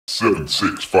7,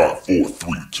 6, 5, 4,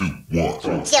 3, 2, 1. You'll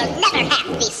never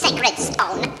have the sacred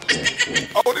stone.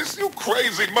 Oh, this you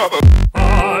crazy mother.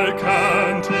 I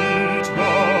can't eat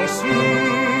the soup.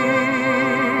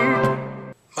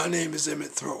 My name is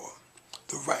Emmitt,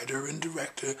 the writer and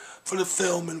director for the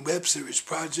film and web series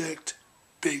project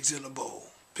Pigs in a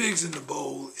Bowl. Pigs in a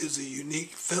Bowl is a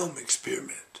unique film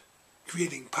experiment,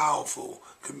 creating powerful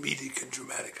comedic and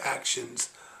dramatic actions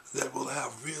that will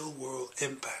have real-world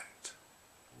impact.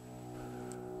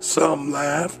 Some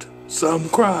laughed, some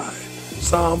cried,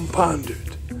 some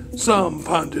pondered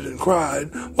and cried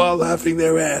while laughing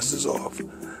their asses off.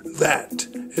 That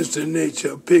is the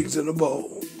nature of Pigs in a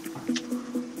Bowl.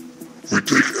 We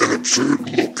take an absurd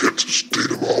look at the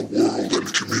state of our world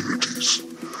and communities.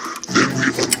 Then we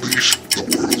unleash the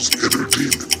world's inner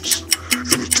demons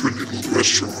in a trendy little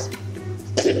restaurant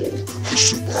called the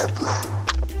Soup Opera.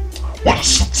 What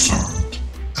is absurd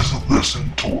is a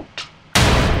lesson taught.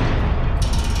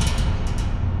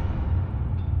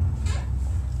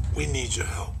 We need your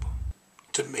help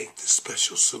to make this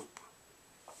special soup.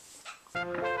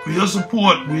 For your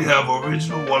support, we have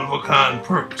original one-of-a-kind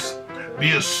perks.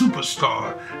 Be a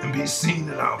superstar and be seen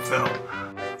in our film.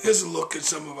 Here's a look at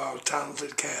some of our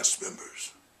talented cast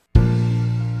members.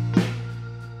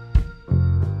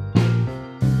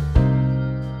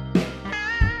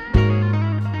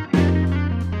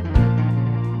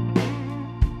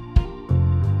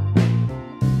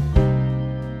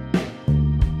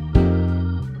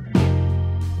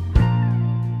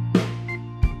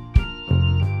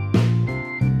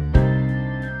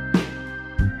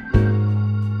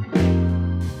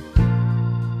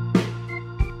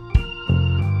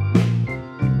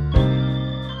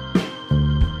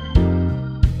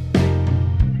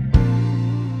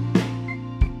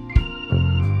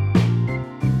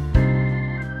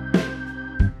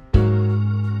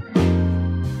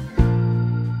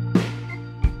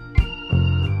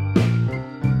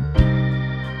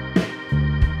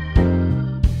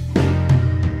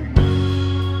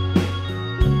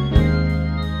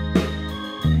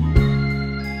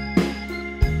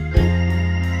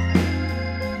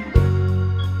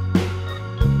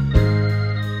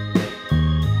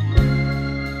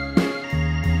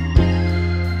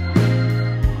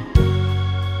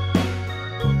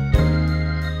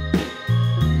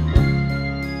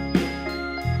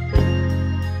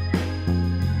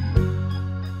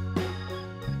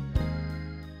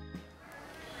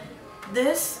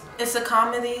 This is a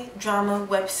comedy drama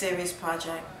web series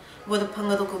project with a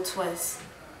political twist.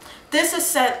 This is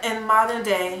set in modern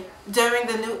day during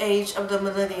the new age of the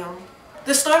millennium.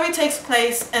 The story takes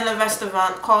place in a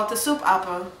restaurant called the Soup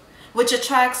Opera, which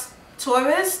attracts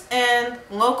tourists and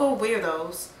local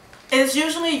weirdos. It is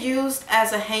usually used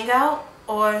as a hangout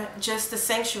or just a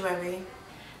sanctuary.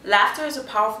 Laughter is a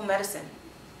powerful medicine.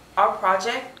 Our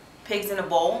project, Pigs in a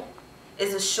Bowl,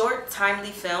 is a short,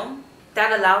 timely film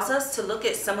that allows us to look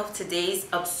at some of today's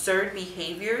absurd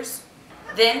behaviors,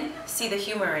 then see the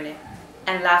humor in it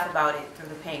and laugh about it through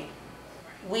the pain.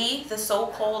 We, the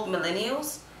so-called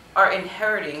millennials, are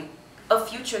inheriting a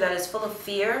future that is full of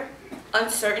fear,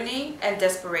 uncertainty, and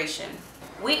desperation.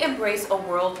 We embrace a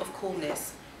world of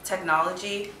coolness,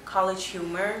 technology, college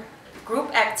humor,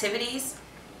 group activities,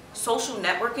 social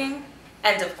networking,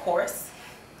 and of course,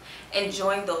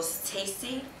 enjoying those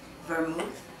tasty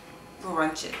vermouth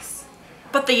brunches.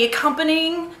 But the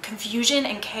accompanying confusion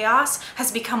and chaos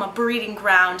has become a breeding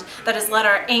ground that has let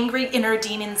our angry inner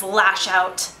demons lash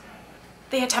out.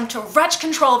 They attempt to wrench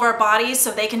control of our bodies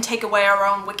so they can take away our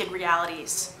own wicked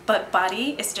realities. But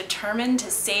Buddy is determined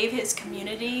to save his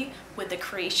community with the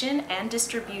creation and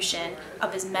distribution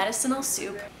of his medicinal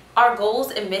soup. Our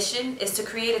goals and mission is to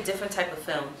create a different type of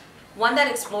film, one that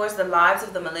explores the lives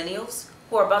of the millennials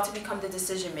who are about to become the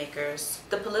decision makers,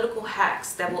 the political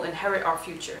hacks that will inherit our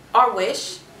future. Our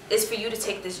wish is for you to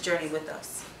take this journey with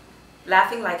us,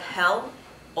 laughing like hell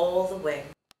all the way.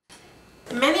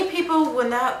 Many people were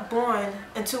not born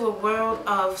into a world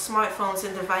of smartphones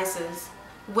and devices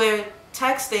where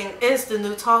texting is the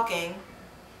new talking.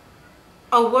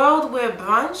 A world where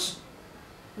brunch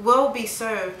will be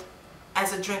served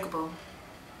as a drinkable.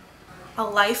 A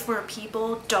life where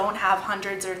people don't have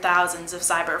hundreds or thousands of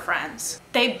cyber friends.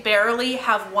 They barely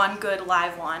have one good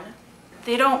live one.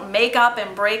 They don't make up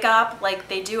and break up like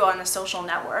they do on a social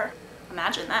network.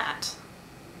 Imagine that.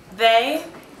 They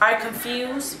are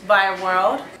confused by a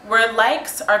world where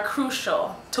likes are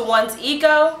crucial to one's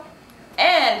ego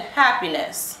and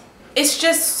happiness. It's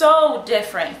just so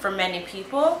different for many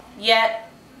people, yet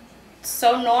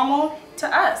so normal to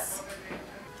us.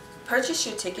 Purchase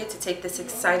your ticket to take this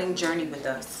exciting journey with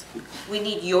us. We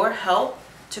need your help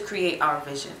to create our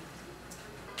vision.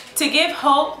 To give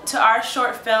hope to our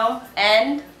short film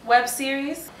and web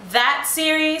series, that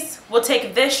series will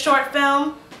take this short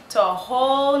film to a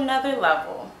whole nother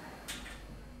level.